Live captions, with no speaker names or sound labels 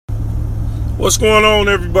What's going on,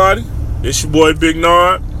 everybody? It's your boy Big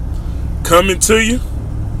Nard coming to you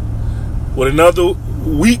with another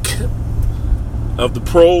week of the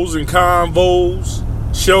Pros and Convos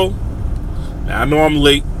show. Now, I know I'm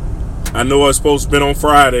late. I know I was supposed to be on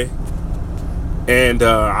Friday, and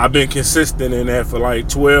I've been consistent in that for like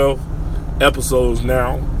 12 episodes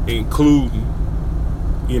now, including,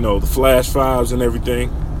 the Flash Fives and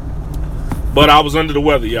everything. But I was under the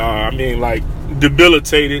weather, y'all. I mean, like,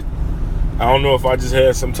 debilitated. I don't know if I just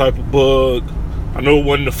had some type of bug. I know it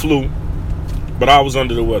wasn't the flu, but I was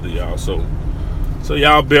under the weather, y'all. So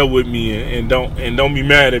y'all bear with me and don't be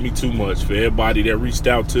mad at me too much. For everybody that reached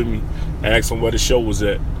out to me, asking where the show was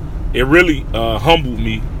at, it really humbled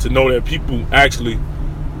me to know that people actually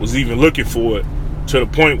was even looking for it, to the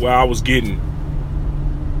point where I was getting,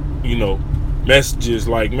 messages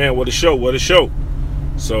like, "Man, what a show, what a show."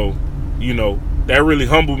 So, that really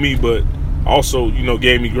humbled me, but also,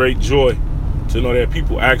 gave me great joy to know that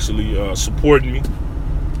people actually supporting me.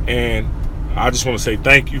 And I just want to say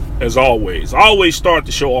thank you, as always. I always start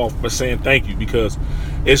the show off by saying thank you, because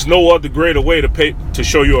it's no other greater way to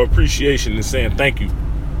show your appreciation than saying thank you,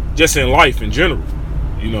 just in life in general.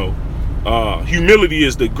 Humility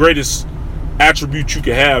is the greatest attribute you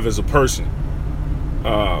can have as a person.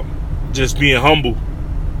 Just being humble,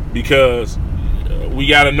 because we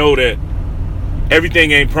got to know that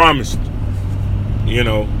everything ain't promised.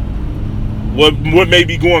 What may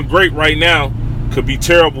be going great right now could be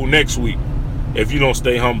terrible next week if you don't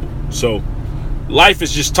stay humble. So life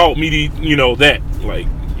has just taught me that, like,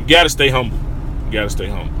 you got to stay humble. You got to stay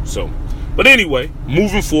humble. So, but anyway,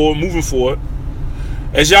 moving forward.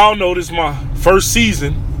 As y'all know, this is my first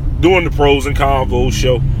season doing the Pros and Convos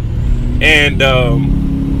show. And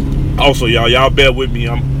also, y'all bear with me.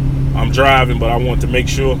 I'm driving, but I want to make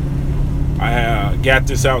sure I got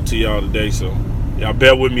this out to y'all today. So y'all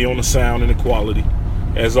bear with me on the sound and the quality,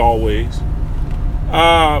 as always.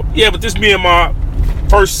 But this being my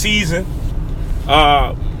first season,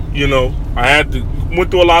 I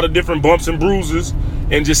went through a lot of different bumps and bruises,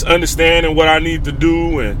 and just understanding what I need to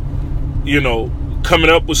do, and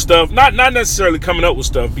coming up with stuff. Not necessarily coming up with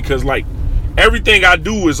stuff, because like everything I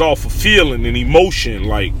do is off of feeling and emotion.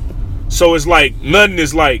 Like, so it's like nothing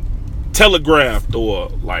is like telegraphed or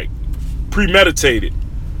like premeditated.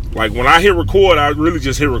 Like when I hit record, I really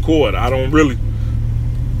just hit record. I don't really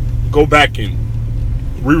go back and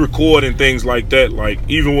re-record and things like that. Like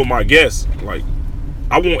even with my guests, like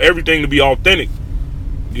I want everything to be authentic.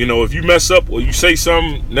 If you mess up or you say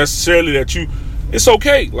something necessarily it's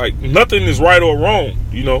okay. Like nothing is right or wrong.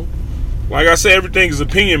 Like I said, everything is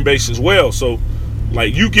opinion based as well. So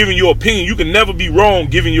like you giving your opinion, you can never be wrong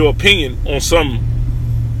giving your opinion on something,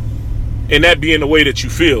 and that being the way that you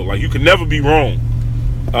feel. Like you can never be wrong.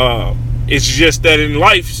 It's just that in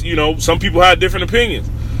life, some people have different opinions,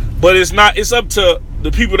 but it's up to the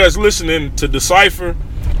people that's listening to decipher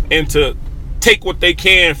and to take what they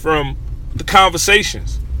can from the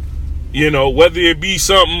conversations, whether it be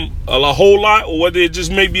something a whole lot, or whether it just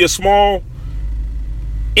may be a small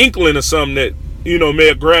inkling of something that, may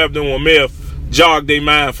have grabbed them or may have jogged their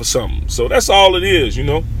mind for something. So that's all it is, and,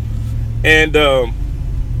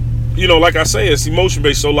 like I say, it's emotion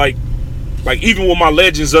based. So like even with my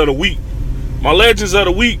Legends of the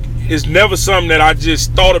Week is never something that I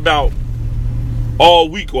just thought about all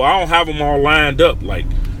week, or I don't have them all lined up. Like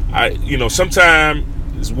sometimes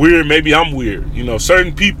it's weird. Maybe I'm weird.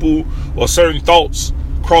 Certain people or certain thoughts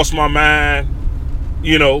cross my mind,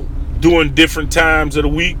 during different times of the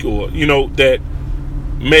week, or, that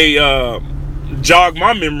may jog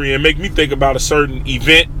my memory and make me think about a certain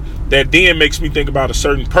event that then makes me think about a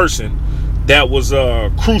certain person that was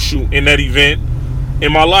crucial in that event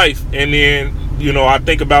in my life. And then, I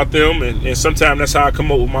think about them, and sometimes that's how I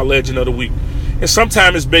come up with my Legend of the Week. And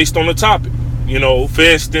sometimes it's based on the topic. For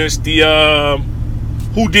instance, the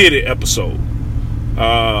Who Did It episode.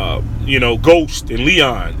 Ghost and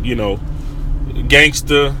Leon,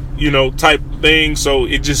 gangster, type thing. So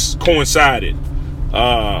it just coincided.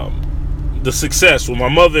 The success with my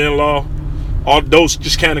mother-in-law, all those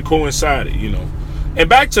just kind of coincided, And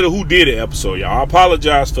back to the Who Did It episode, y'all. I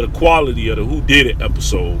apologize for the quality of the Who Did It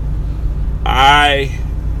episode. I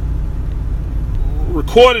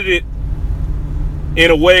recorded it in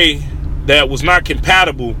a way that was not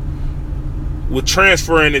compatible with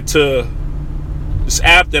transferring it to this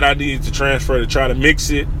app that I needed to transfer to try to mix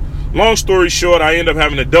it. Long story short, I ended up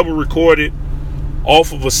having to double record it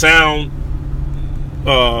off of a sound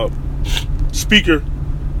speaker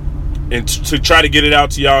and to try to get it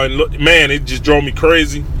out to y'all. And look, man, it just drove me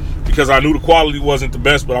crazy because I knew the quality wasn't the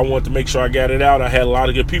best, but I wanted to make sure I got it out. I had a lot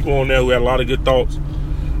of good people on there who had a lot of good thoughts.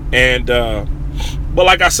 And but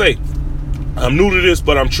like I say, I'm new to this,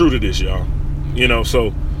 but I'm true to this, y'all. You know,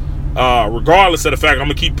 so regardless of the fact, I'm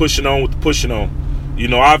gonna keep pushing on with the pushing on. You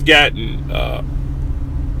know, I've gotten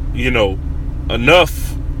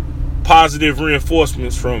enough positive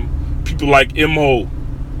reinforcements from people like MO.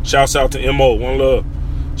 Shouts out to MO, One Love,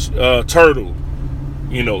 Turtle.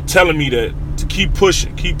 You know, telling me that to keep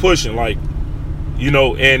pushing, like, you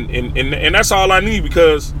know, and that's all I need,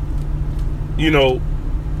 because, you know,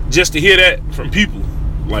 just to hear that from people,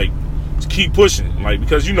 like, to keep pushing, like,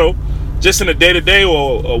 because, you know, just in a day-to-day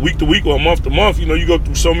or a week-to-week or a month-to-month, you know, you go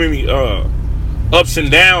through so many ups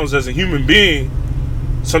and downs as a human being.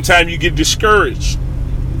 Sometimes you get discouraged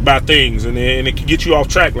by things, and it can get you off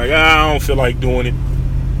track, like, I don't feel like doing it.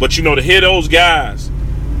 But, you know, to hear those guys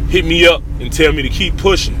hit me up and tell me to keep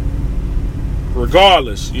pushing,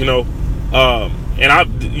 regardless, you know, and I,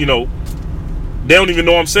 you know, they don't even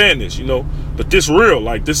know I'm saying this, you know, but this real,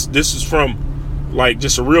 like, this is from, like,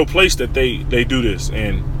 just a real place that they do this.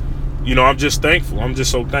 And, you know, I'm just thankful. I'm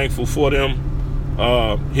just so thankful for them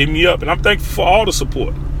hitting me up. And I'm thankful for all the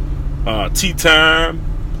support. Tea Time,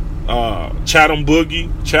 Chatham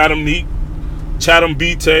Boogie, Chatham Neek, Chatham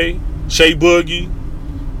B-Tay, Shay Boogie.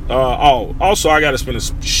 Also, I got to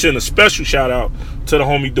send a special shout out to the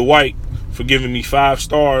homie Dwight for giving me 5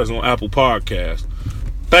 stars on Apple Podcasts.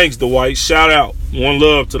 Thanks, Dwight. Shout out. One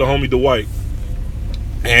love to the homie Dwight.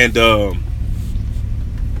 And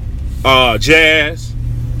Jazz.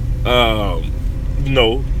 You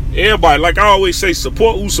know, everybody, like I always say,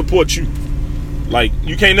 support who supports you. Like,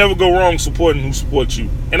 you can't never go wrong supporting who supports you.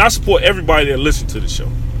 And I support everybody that listens to the show.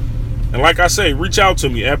 And like I say, reach out to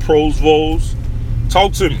me at ProsVols.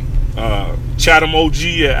 Talk to me.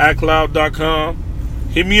 ChathamOG@iCloud.com.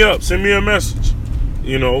 Hit me up. Send me a message.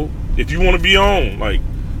 You know, if you want to be on. Like,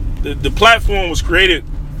 the platform was created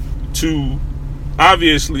to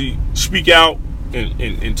obviously speak out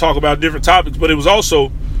and talk about different topics, but it was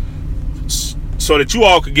also so that you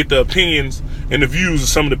all could get the opinions and the views of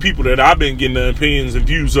some of the people that I've been getting the opinions and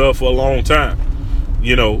views of for a long time.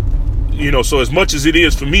 You know, so as much as it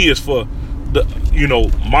is for me, it's for the, you know,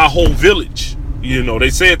 my whole village. You know, they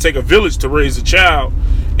say it take a village to raise a child,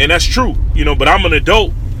 and that's true, you know, but I'm an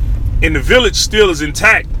adult, and the village still is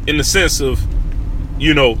intact in the sense of,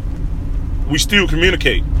 you know, we still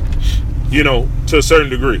communicate, you know, to a certain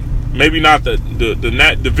degree. Maybe not the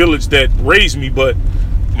village that raised me, but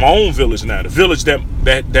my own village now, the village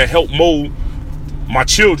that helped mold my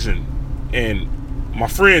children and my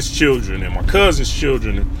friends' children and my cousins'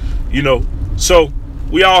 children, and, you know, so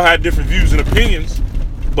we all had different views and opinions,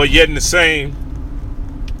 but yet in the same,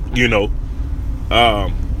 you know,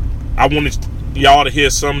 I wanted y'all to hear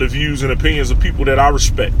some of the views and opinions of people that I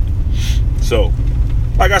respect. So,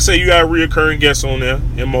 like I say, you got reoccurring guests on there,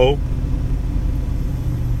 MO,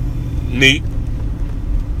 Neek,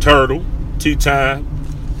 Turtle, Tea Time,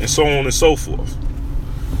 and so on and so forth.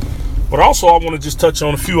 But also, I want to just touch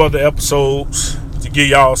on a few other episodes to give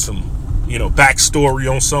y'all some, you know,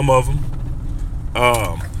 backstory on some of them.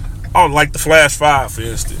 Like the Flash 5, for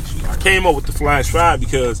instance. You know, I came up with the Flash 5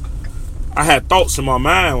 because I had thoughts in my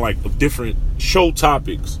mind, like, of different show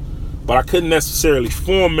topics, but I couldn't necessarily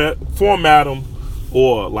format them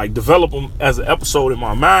or, like, develop them as an episode in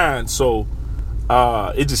my mind. So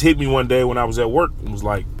it just hit me one day when I was at work and was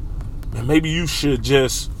like, man, maybe you should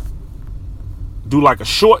just do like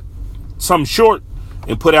something short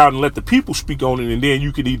and put out and let the people speak on it, and then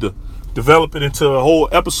you could either develop it into a whole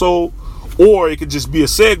episode, or it could just be a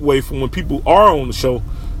segue from when people are on the show,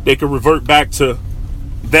 they could revert back to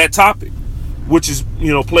that topic, which is,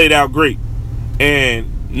 you know, played out great.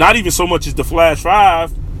 And not even so much as the Flash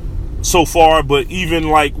 5 so far, but even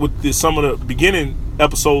like with some of the beginning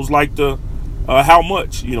episodes, like the how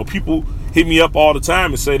much, you know, people hit me up all the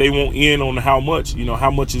time and say they won't end on the how much, you know, how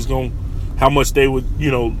much they would, you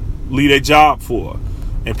know, leave their job for.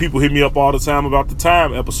 And people hit me up all the time about the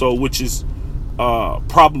time episode, which is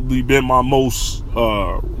probably been my most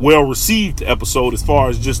well-received episode, as far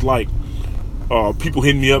as just like people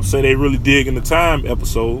hitting me up, say they really dig in the time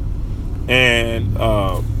episode. And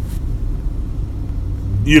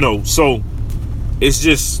you know, so it's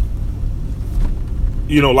just,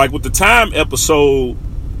 you know, like with the time episode,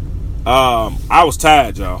 I was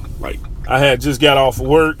tired, y'all. Like, I had just got off of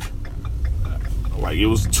work, like it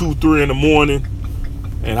was 2-3 in the morning,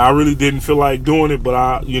 and I really didn't feel like doing it. But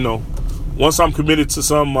I, you know, once I'm committed to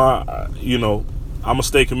something, you know, I'm gonna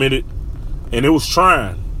stay committed. And it was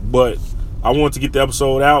trying, but I wanted to get the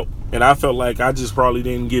episode out, and I felt like I just probably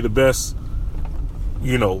didn't get the best,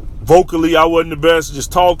 you know, vocally I wasn't the best,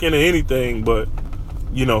 just talking or anything, but,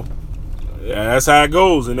 you know, that's how it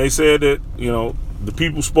goes. And they said that, you know, the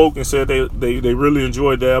people spoke and said they really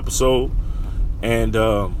enjoyed the episode, and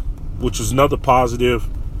which was another positive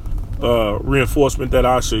reinforcement that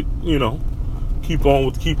I should, keep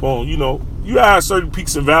on. You have certain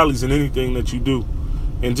peaks and valleys in anything that you do,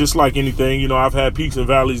 and just like anything, I've had peaks and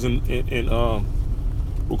valleys in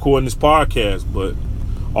recording this podcast, but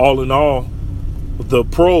all in all, the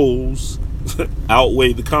pros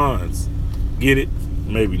outweigh the cons. Get it?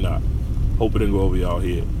 Maybe not. Hope it didn't go over y'all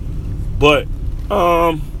head. But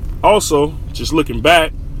also, just looking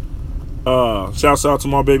back, shouts out to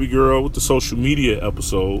my baby girl with the social media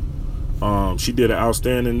episode. She did an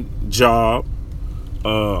outstanding job,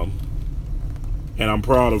 and I'm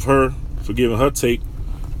proud of her for giving her take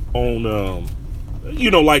on,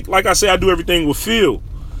 like I say, I do everything with feel,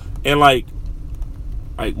 and like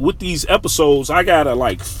with these episodes, I gotta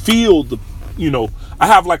feel the, I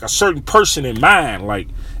have a certain person in mind,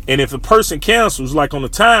 and if a person cancels, on the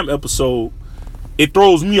time episode, it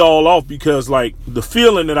throws me all off because the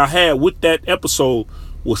feeling that I had with that episode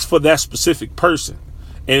was for that specific person.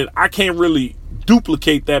 And I can't really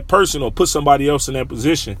duplicate that person or put somebody else in that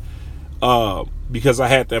position because I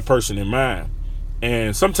had that person in mind.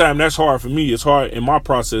 And sometimes that's hard for me. It's hard in my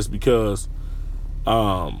process because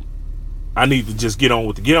I need to just get on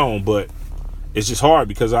with the get on. But it's just hard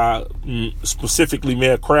because I specifically may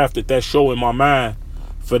have crafted that show in my mind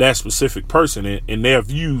for that specific person and their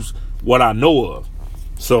views, what I know of.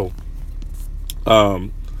 So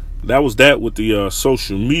that was that with the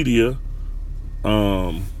social media.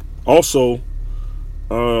 Also,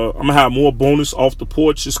 I'm gonna have more bonus off the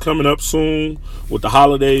porches coming up soon with the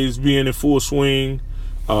holidays being in full swing.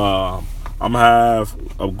 I'm gonna have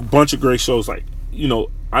a bunch of great shows, and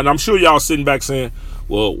I'm sure y'all sitting back saying,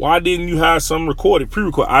 well, why didn't you have some recorded,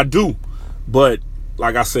 pre-recorded? I do, but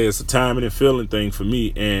like I said, it's a timing and feeling thing for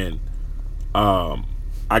me, and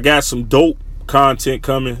I got some dope content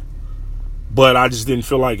coming, but I just didn't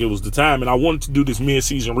feel like it was the time, and I wanted to do this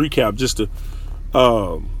mid-season recap just to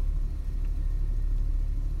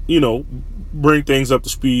bring things up to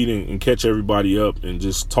speed and catch everybody up and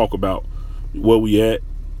just talk about where we at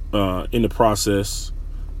in the process.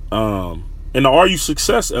 And the Are You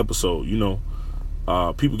Success episode,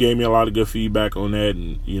 people gave me a lot of good feedback on that,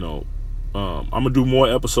 and I'm gonna do more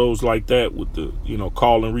episodes like that with the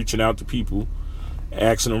calling, reaching out to people,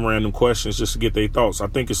 asking them random questions just to get their thoughts. I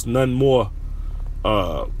think it's none more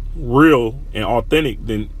real and authentic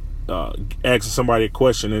than asking somebody a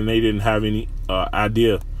question and they didn't have any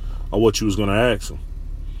idea of what you was going to ask them,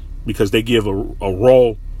 because they give a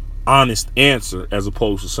raw, honest answer as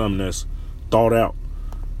opposed to something that's thought out.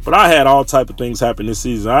 But I had all type of things happen this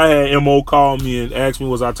season. I had Mo call me and ask me,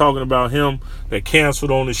 was I talking about him that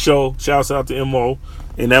canceled on the show? Shouts out to Mo,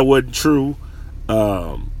 and that wasn't true.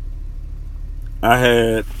 I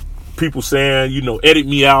had people saying, edit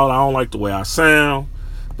me out. I don't like the way I sound.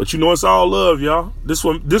 But it's all love, y'all. This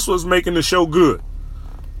was making the show good.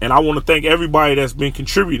 And I want to thank everybody that's been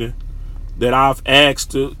contributing, that I've asked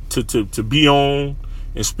to be on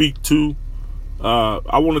and speak to.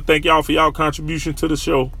 I want to thank y'all for y'all contribution to the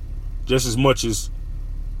show just as much as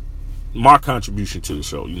my contribution to the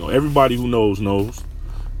show. Everybody who knows.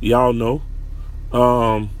 Y'all know.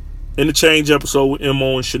 In the Change episode with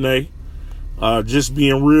Mo and Shanae, just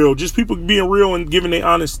being real, just people being real and giving their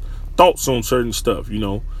honest thoughts on certain stuff.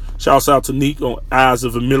 Shouts out to Neek on Eyes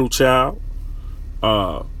of a Middle Child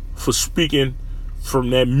for speaking from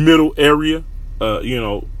that middle area,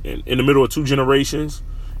 in the middle of two generations,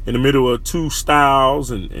 in the middle of two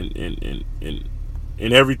styles and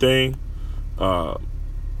everything. I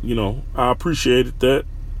appreciated that.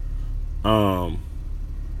 My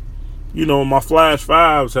Flash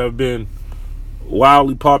Fives have been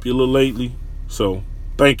wildly popular lately, so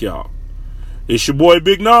thank y'all. It's your boy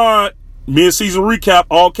Big Nod. Mid-season recap,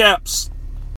 all caps.